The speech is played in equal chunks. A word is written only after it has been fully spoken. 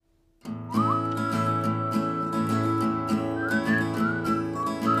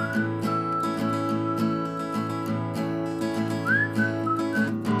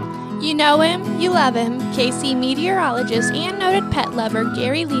You know him, you love him. KC meteorologist and noted pet lover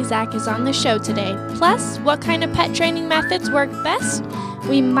Gary Lezak is on the show today. Plus, what kind of pet training methods work best?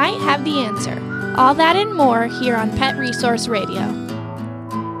 We might have the answer. All that and more here on Pet Resource Radio.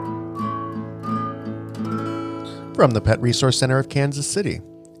 From the Pet Resource Center of Kansas City.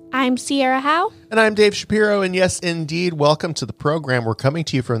 I'm Sierra Howe. And I'm Dave Shapiro, and yes, indeed, welcome to the program. We're coming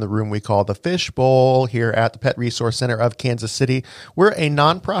to you from the room we call the Fish Bowl here at the Pet Resource Center of Kansas City. We're a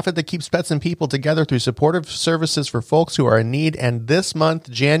nonprofit that keeps pets and people together through supportive services for folks who are in need, and this month,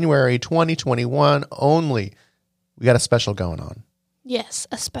 January 2021 only, we got a special going on. Yes,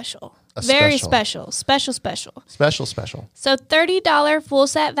 a special. Very special. Special. So $30 full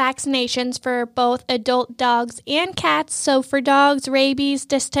set vaccinations for both adult dogs and cats. So for dogs, rabies,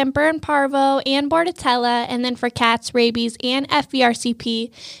 distemper and parvo, and bordetella. And then for cats, rabies and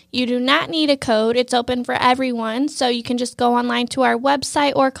FVRCP. You do not need a code. It's open for everyone. So you can just go online to our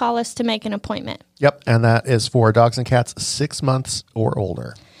website or call us to make an appointment. Yep, and that is for dogs and cats 6 months or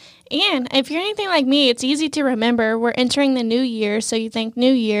older. And if you're anything like me, it's easy to remember. We're entering the new year, so you think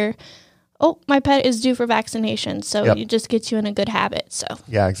new year, oh, my pet is due for vaccination. So It just gets you in a good habit. So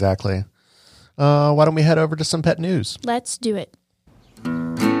yeah, exactly. Why don't we head over to some pet news? Let's do it.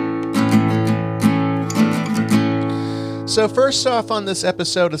 So first off on this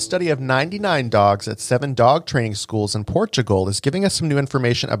episode, a study of 99 dogs at 7 dog training schools in Portugal is giving us some new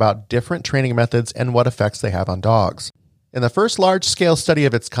information about different training methods and what effects they have on dogs. In the first large-scale study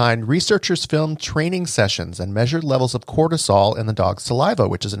of its kind, researchers filmed training sessions and measured levels of cortisol in the dog's saliva,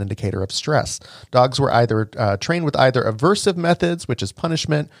 which is an indicator of stress. Dogs were either trained with either aversive methods, which is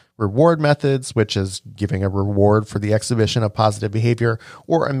punishment, reward methods, which is giving a reward for the exhibition of positive behavior,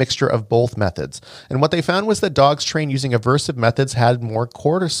 or a mixture of both methods. And what they found was that dogs trained using aversive methods had more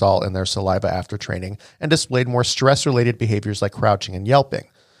cortisol in their saliva after training and displayed more stress-related behaviors like crouching and yelping.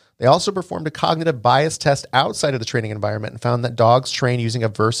 They also performed a cognitive bias test outside of the training environment and found that dogs trained using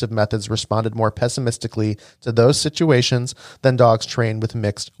aversive methods responded more pessimistically to those situations than dogs trained with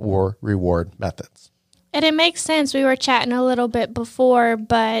mixed or reward methods. And it makes sense. We were chatting a little bit before,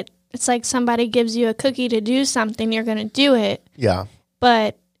 but it's like somebody gives you a cookie to do something, you're going to do it. Yeah.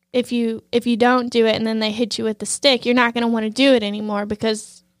 But if you don't do it and then they hit you with the stick, you're not going to want to do it anymore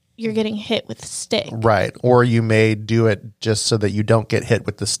because you're getting hit with a stick. Right. Or you may do it just so that you don't get hit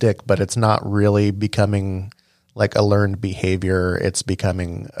with the stick, but it's not really becoming like a learned behavior. It's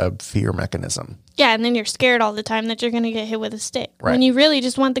becoming a fear mechanism. Yeah, and then you're scared all the time that you're going to get hit with a stick. Right. When you really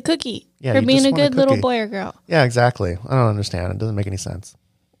just want the cookie for being a good little boy or girl. Yeah, exactly. I don't understand. It doesn't make any sense.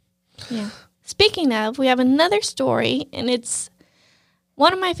 Yeah. Speaking of, we have another story, and it's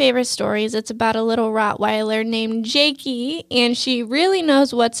one of my favorite stories. It's about a little Rottweiler named Jakey, and she really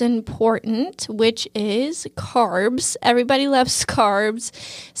knows what's important, which is carbs. Everybody loves carbs.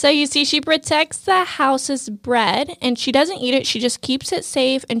 So you see, she protects the house's bread, and she doesn't eat it. She just keeps it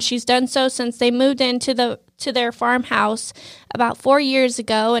safe, and she's done so since they moved into their farmhouse about 4 years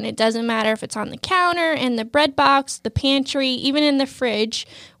ago, and it doesn't matter if it's on the counter, in the bread box, the pantry, even in the fridge,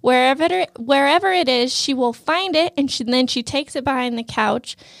 wherever it is, she will find it, and then she takes it behind the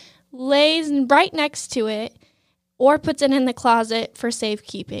couch, lays right next to it, or puts it in the closet for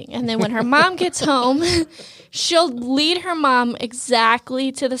safekeeping. And then when her mom gets home, she'll lead her mom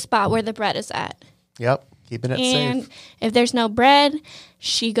exactly to the spot where the bread is at. Yep, keeping it safe. And if there's no bread,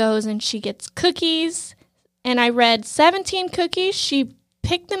 she goes and she gets cookies. And I read 17 cookies. She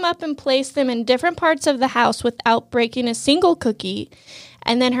picked them up and placed them in different parts of the house without breaking a single cookie.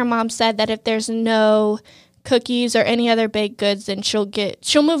 And then her mom said that if there's no cookies or any other baked goods, then she'll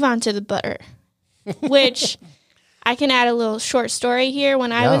move on to the butter, which I can add a little short story here.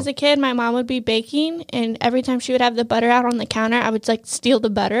 When I was a kid, my mom would be baking, and every time she would have the butter out on the counter, I would steal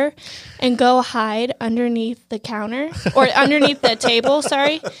the butter and go hide underneath the counter or underneath the table,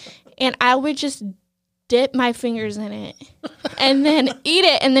 sorry. And I would just dip my fingers in it and then eat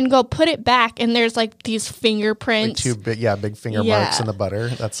it and then go put it back, and there's these fingerprints. Big finger marks in the butter.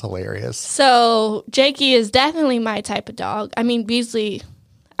 That's hilarious. So Jakey is definitely my type of dog. I mean, Beasley,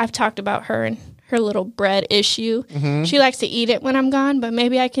 I've talked about her and her little bread issue. Mm-hmm. She likes to eat it when I'm gone, but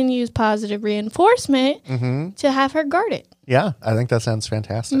maybe I can use positive reinforcement to have her guard it. Yeah, I think that sounds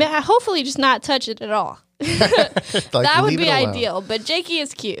fantastic. Hopefully just not touch it at all. That would be ideal, but Jakey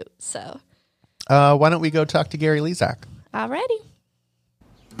is cute, so... why don't we go talk to Gary Lezak? Alrighty.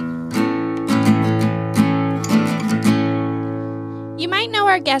 You might know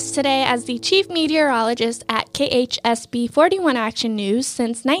our guest today as the chief meteorologist at KHSB 41 Action News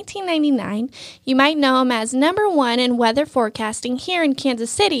since 1999. You might know him as number one in weather forecasting here in Kansas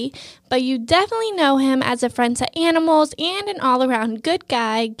City, but you definitely know him as a friend to animals and an all-around good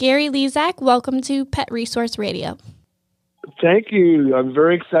guy. Gary Lezak, welcome to Pet Resource Radio. Thank you. I'm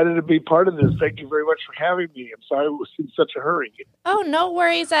very excited to be part of this. Thank you very much for having me. I'm sorry I was in such a hurry. Oh, no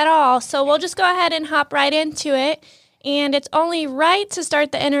worries at all. So we'll just go ahead and hop right into it. And it's only right to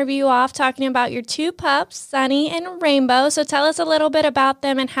start the interview off talking about your two pups, Sunny and Rainbow. So tell us a little bit about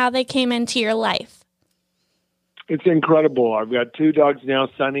them and how they came into your life. It's incredible. I've got two dogs now,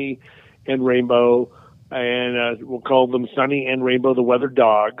 Sunny and Rainbow, and we'll call them Sunny and Rainbow, the weather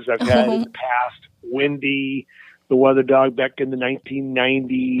dogs. I've had in the past Wendy, the weather dog, back in the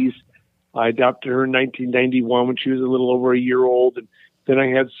 1990s. I adopted her in 1991 when she was a little over a year old. And then I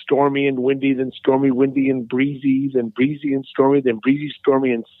had Stormy and Windy, then Stormy, Windy, and Breezy, then Breezy and Stormy, then Breezy,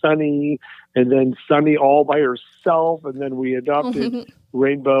 Stormy, and Sunny, and then Sunny all by herself. And then we adopted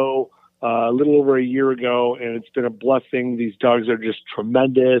Rainbow a little over a year ago, and it's been a blessing. These dogs are just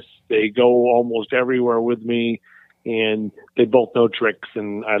tremendous. They go almost everywhere with me, and they both know tricks,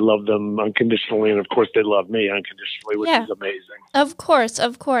 and I love them unconditionally. And, of course, they love me unconditionally, which is amazing. Of course,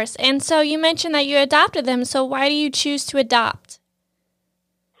 of course. And so you mentioned that you adopted them, so why do you choose to adopt?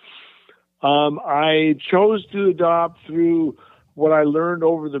 I chose to adopt through what I learned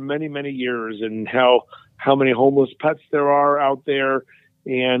over the many, many years and how many homeless pets there are out there.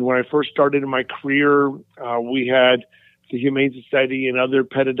 And when I first started in my career, we had the Humane Society and other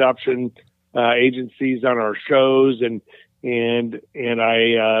pet adoption agencies on our shows. And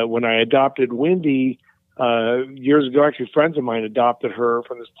I when I adopted Wendy years ago, actually friends of mine adopted her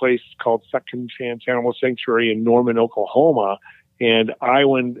from this place called Second Chance Animal Sanctuary in Norman, Oklahoma. And I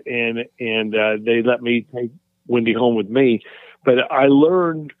went and they let me take Wendy home with me. But I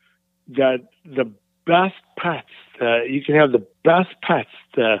learned that the best pets, you can have the best pets,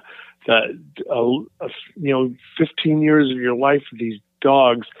 15 years of your life with these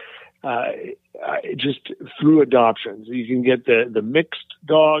dogs, just through adoptions. You can get the mixed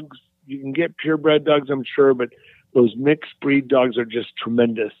dogs. You can get purebred dogs, I'm sure, but those mixed breed dogs are just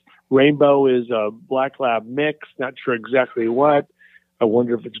tremendous. Rainbow is a black lab mix, not sure exactly what. I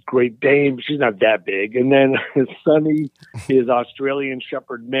wonder if it's Great Dane. She's not that big. And then Sunny is Australian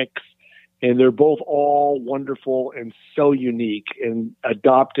Shepherd mix. And they're both all wonderful and so unique. And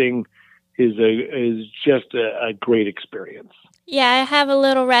adopting is just a great experience. Yeah, I have a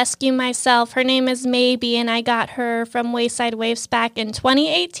little rescue myself. Her name is Maybe, and I got her from Wayside Waves back in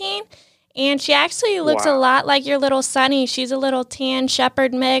 2018. And she actually looks a lot like your little Sunny. She's a little tan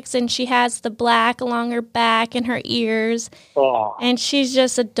shepherd mix, and she has the black along her back and her ears. Oh. And she's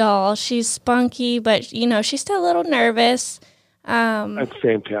just a doll. She's spunky, but, she's still a little nervous. That's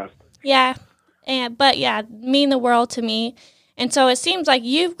fantastic. Yeah, but mean the world to me. And so it seems like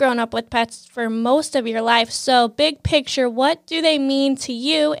you've grown up with pets for most of your life. So big picture, what do they mean to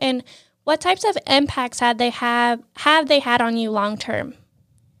you, and what types of impacts have they had on you long term?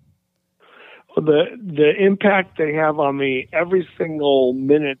 The impact they have on me every single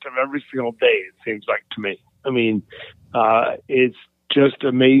minute of every single day, it seems like to me. I mean, it's just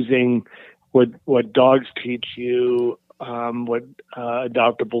amazing what dogs teach you, what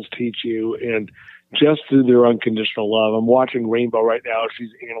adoptables teach you, and just through their unconditional love. I'm watching Rainbow right now. She's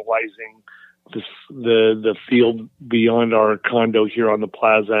analyzing the field beyond our condo here on the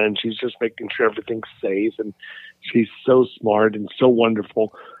plaza, and she's just making sure everything's safe. And she's so smart and so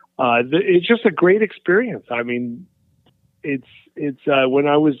wonderful. It's just a great experience. I mean, it's when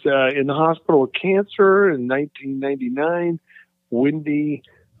I was in the hospital with cancer in 1999, Wendy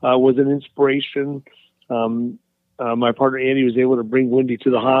was an inspiration. My partner Andy was able to bring Wendy to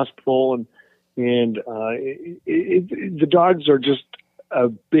the hospital, and the dogs are just a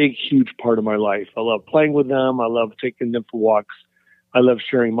big, huge part of my life. I love playing with them. I love taking them for walks. I love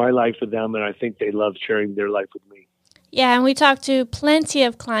sharing my life with them, and I think they love sharing their life with me. Yeah, and we talk to plenty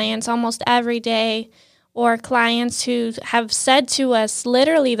of clients almost every day, or clients who have said to us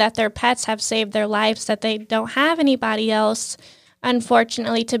literally that their pets have saved their lives, that they don't have anybody else,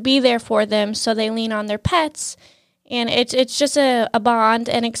 unfortunately, to be there for them, so they lean on their pets. And it's just a bond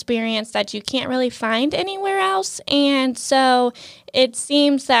and experience that you can't really find anywhere else. And so it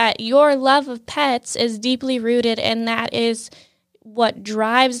seems that your love of pets is deeply rooted, and that is what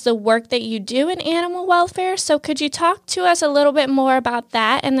drives the work that you do in animal welfare. So could you talk to us a little bit more about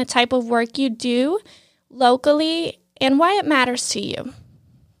that and the type of work you do locally and why it matters to you?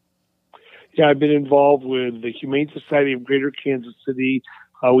 Yeah, I've been involved with the Humane Society of Greater Kansas City.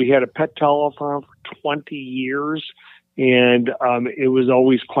 We had a pet telethon for 20 years, And it was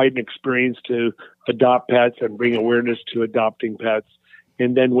always quite an experience to adopt pets and bring awareness to adopting pets.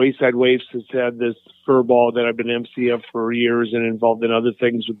 And then Wayside Waifs has had this fur ball that I've been MC of for years and involved in other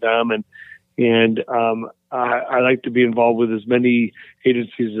things with them. And I like to be involved with as many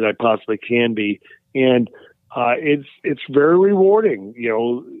agencies as I possibly can be. And it's very rewarding.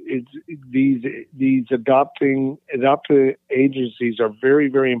 It's these adopting agencies are very,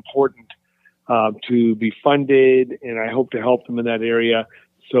 very important to be funded, and I hope to help them in that area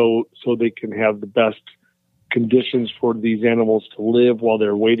so they can have the best conditions for these animals to live while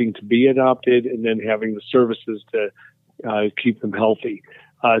they're waiting to be adopted, and then having the services to keep them healthy.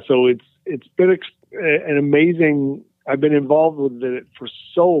 So it's been an amazing. I've been involved with it for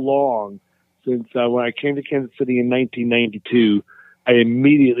so long. Since when I came to Kansas City in 1992, I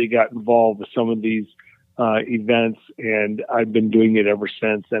immediately got involved with some of these events, and I've been doing it ever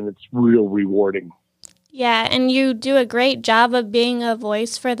since, and it's real rewarding. Yeah, and you do a great job of being a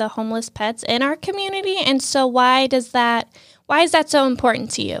voice for the homeless pets in our community. And so why is that so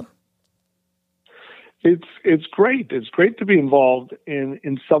important to you? It's great. It's great to be involved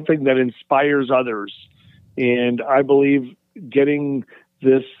in something that inspires others. And I believe getting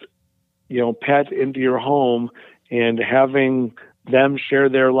this, pet into your home and having them share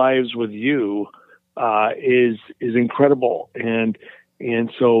their lives with you is incredible. And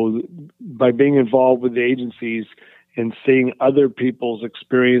so by being involved with the agencies and seeing other people's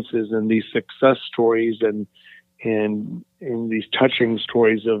experiences and these success stories and these touching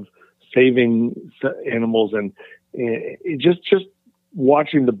stories of saving animals and just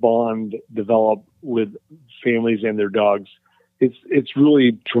watching the bond develop with families and their dogs, it's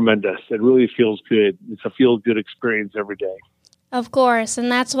really tremendous. It really feels good. It's a feel-good experience every day. Of course,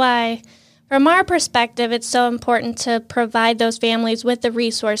 and that's why from our perspective, it's so important to provide those families with the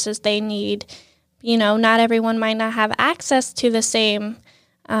resources they need. Not everyone might not have access to the same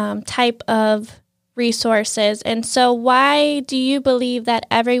type of resources. And so why do you believe that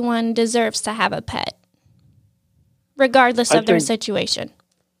everyone deserves to have a pet, regardless of their situation?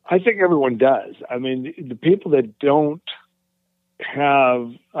 I think everyone does. I mean, the people that don't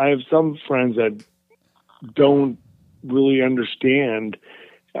have, I have some friends that don't really understand.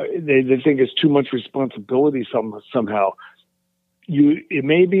 They think it's too much responsibility somehow. It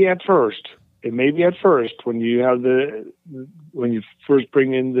may be at first when you first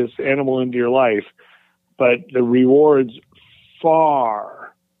bring in this animal into your life, but the rewards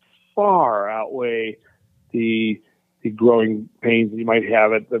far outweigh the growing pains that you might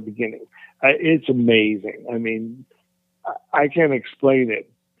have at the beginning. It's amazing. I mean, I can't explain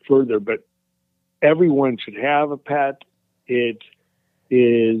it further, but everyone should have a pet. It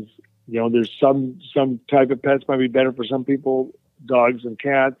is, there's some type of pets might be better for some people, dogs and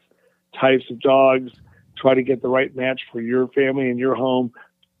cats, types of dogs. Try to get the right match for your family and your home.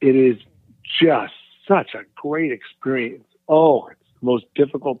 It is just such a great experience. Oh, it's the most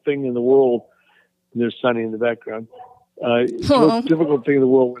difficult thing in the world. And there's Sunny in the background. It's the most difficult thing in the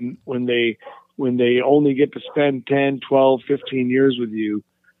world when they only get to spend 10, 12, 15 years with you.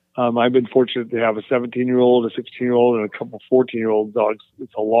 I've been fortunate to have a 17-year-old, a 16-year-old, and a couple 14-year-old dogs.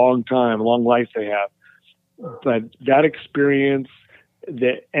 It's a long time, a long life they have. But that experience,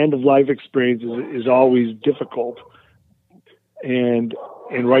 the end-of-life experience is always difficult. And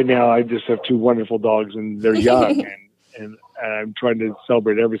right now I just have two wonderful dogs, and they're young, and I'm trying to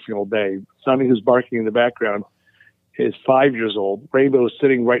celebrate every single day. Sonny, who's barking in the background, is 5 years old. Rainbow is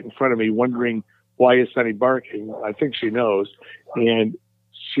sitting right in front of me wondering, why is Sonny barking? I think she knows. And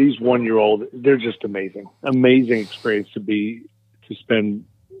she's 1 year old. They're just amazing experience to spend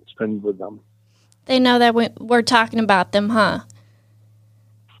with them. They know that we're talking about them, huh?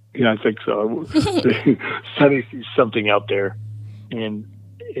 Yeah, I think so. Sunny sees something out there, and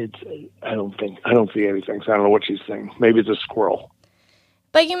I don't see anything. So I don't know what she's saying. Maybe it's a squirrel.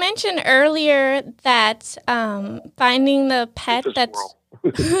 But you mentioned earlier that finding the pet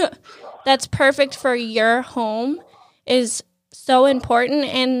that's perfect for your home is so important,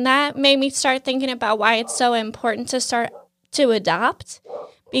 and that made me start thinking about why it's so important to adopt,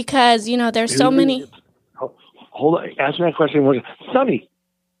 because there's so many. Hold on, ask me that question. Sonny,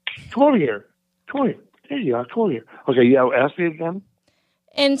 come over here. There you are. Come over here. Okay, yeah. Ask me again.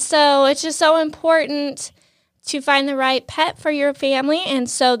 And so it's just so important to find the right pet for your family, and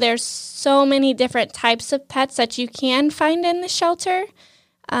so there's so many different types of pets that you can find in the shelter.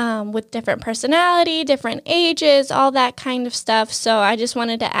 With different personality, different ages, all that kind of stuff. So I just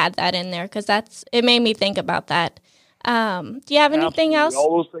wanted to add that in there because it made me think about that. Do you have anything else?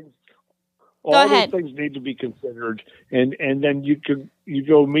 All those things need to be considered, and then you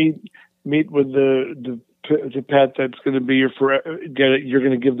go meet with the pet that's going to be your forever. You're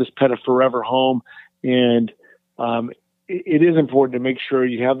going to give this pet a forever home, and it is important to make sure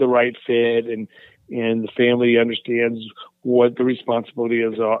you have the right fit and the family understands what the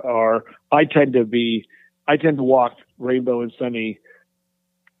responsibilities are. I tend to walk Rainbow and Sunny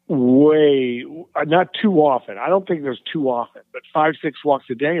not too often. I don't think there's too often, but 5-6 walks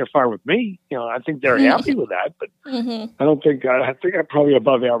a day are fine with me. I think they're happy with that, but I think I'm probably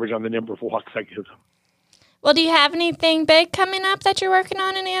above average on the number of walks I give them. Well, do you have anything big coming up that you're working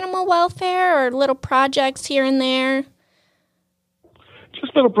on in animal welfare, or little projects here and there?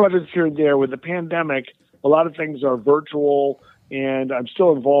 Just little projects here and there. With the pandemic, a lot of things are virtual, and I'm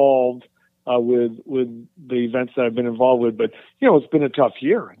still involved with the events that I've been involved with. But it's been a tough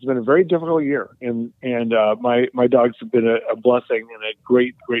year. It's been a very difficult year, and my dogs have been a blessing and a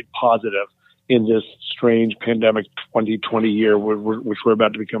great positive in this strange pandemic 2020 year, which we're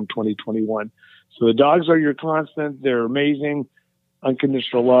about to become 2021. So the dogs are your constant. They're amazing,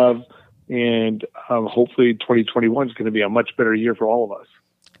 unconditional love, and hopefully 2021 is going to be a much better year for all of us.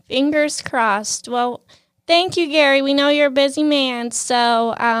 Fingers crossed. Well, thank you, Gary. We know you're a busy man,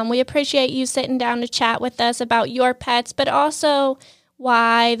 so we appreciate you sitting down to chat with us about your pets, but also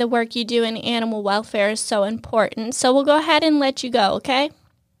why the work you do in animal welfare is so important. So we'll go ahead and let you go, okay?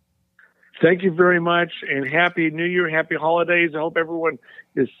 Thank you very much, and Happy New Year, Happy Holidays. I hope everyone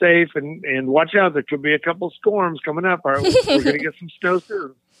is safe, and watch out. There could be a couple storms coming up. We're going to get some snow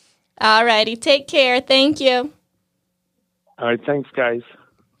soon. All righty. Take care. Thank you. All right. Thanks, guys.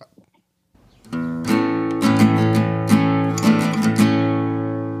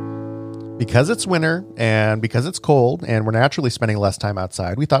 Because it's winter and because it's cold and we're naturally spending less time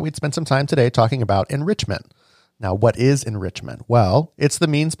outside, we thought we'd spend some time today talking about enrichment. Now, what is enrichment? Well, it's the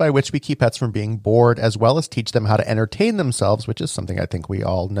means by which we keep pets from being bored, as well as teach them how to entertain themselves, which is something I think we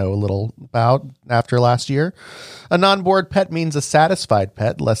all know a little about after last year. A non-bored pet means a satisfied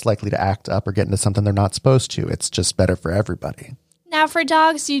pet, less likely to act up or get into something they're not supposed to. It's just better for everybody. Now, for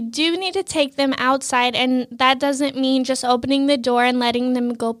dogs, you do need to take them outside, and that doesn't mean just opening the door and letting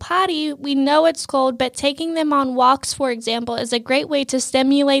them go potty. We know it's cold, but taking them on walks, for example, is a great way to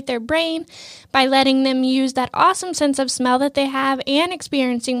stimulate their brain by letting them use that awesome sense of smell that they have and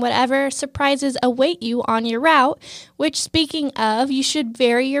experiencing whatever surprises await you on your route, which, speaking of, you should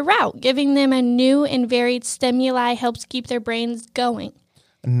vary your route. Giving them a new and varied stimuli helps keep their brains going.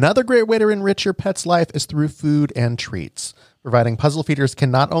 Another great way to enrich your pet's life is through food and treats. Providing puzzle feeders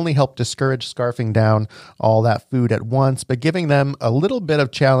can not only help discourage scarfing down all that food at once, but giving them a little bit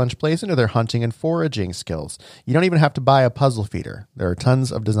of challenge plays into their hunting and foraging skills. You don't even have to buy a puzzle feeder. There are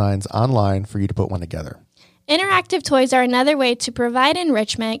tons of designs online for you to put one together. Interactive toys are another way to provide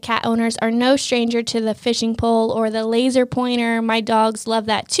enrichment. Cat owners are no stranger to the fishing pole or the laser pointer. My dogs love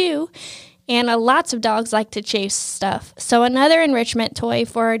that too. And lots of dogs like to chase stuff. So another enrichment toy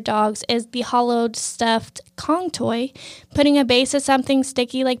for our dogs is the hollowed stuffed Kong toy. Putting a base of something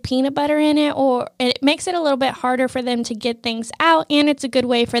sticky like peanut butter in it, or it makes it a little bit harder for them to get things out, and it's a good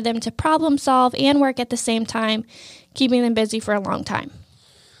way for them to problem solve and work at the same time, keeping them busy for a long time.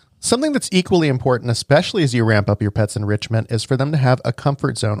 Something that's equally important, especially as you ramp up your pet's enrichment, is for them to have a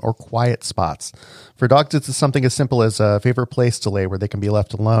comfort zone or quiet spots. For dogs, it's something as simple as a favorite place to lay where they can be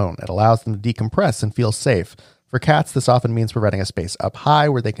left alone. It allows them to decompress and feel safe. For cats, this often means providing a space up high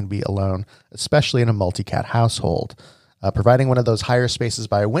where they can be alone, especially in a multi-cat household. Providing one of those higher spaces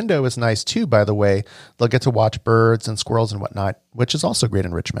by a window is nice too, by the way. They'll get to watch birds and squirrels and whatnot, which is also great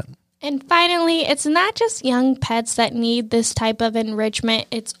enrichment. And finally, it's not just young pets that need this type of enrichment.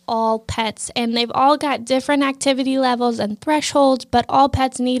 It's all pets, and they've all got different activity levels and thresholds, but all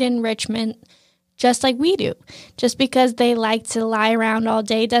pets need enrichment just like we do. Just because they like to lie around all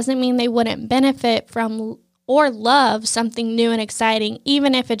day doesn't mean they wouldn't benefit from or love something new and exciting,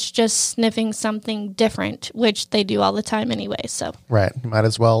 even if it's just sniffing something different, which they do all the time anyway. So right. You might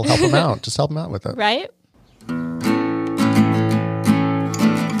as well help them out. Just help them out with it. Right?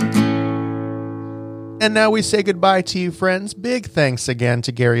 And now we say goodbye to you, friends. Big thanks again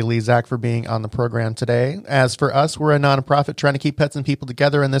to Gary Lezak for being on the program today. As for us, we're a nonprofit trying to keep pets and people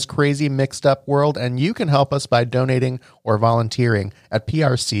together in this crazy mixed up world, and you can help us by donating or volunteering at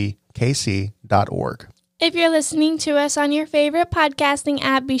prckc.org. If you're listening to us on your favorite podcasting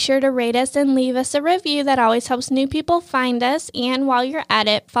app, be sure to rate us and leave us a review. That always helps new people find us. And while you're at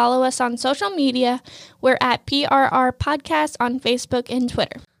it, follow us on social media. We're at PRR Podcast on Facebook and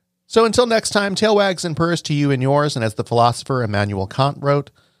Twitter. So until next time, tail wags and purrs to you and yours. And as the philosopher Immanuel Kant wrote,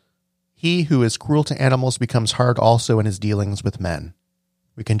 he who is cruel to animals becomes hard also in his dealings with men.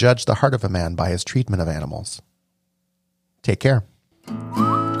 We can judge the heart of a man by his treatment of animals. Take care.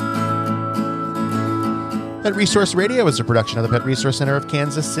 Pet Resource Radio is a production of the Pet Resource Center of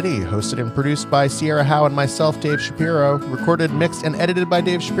Kansas City, hosted and produced by Sierra Howe and myself, Dave Shapiro. Recorded, mixed, and edited by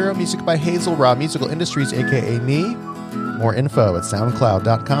Dave Shapiro. Music by Hazel Raw Musical Industries, a.k.a. me. More info at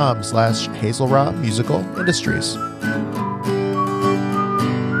soundcloud.com/Hazel Raw Musical Industries.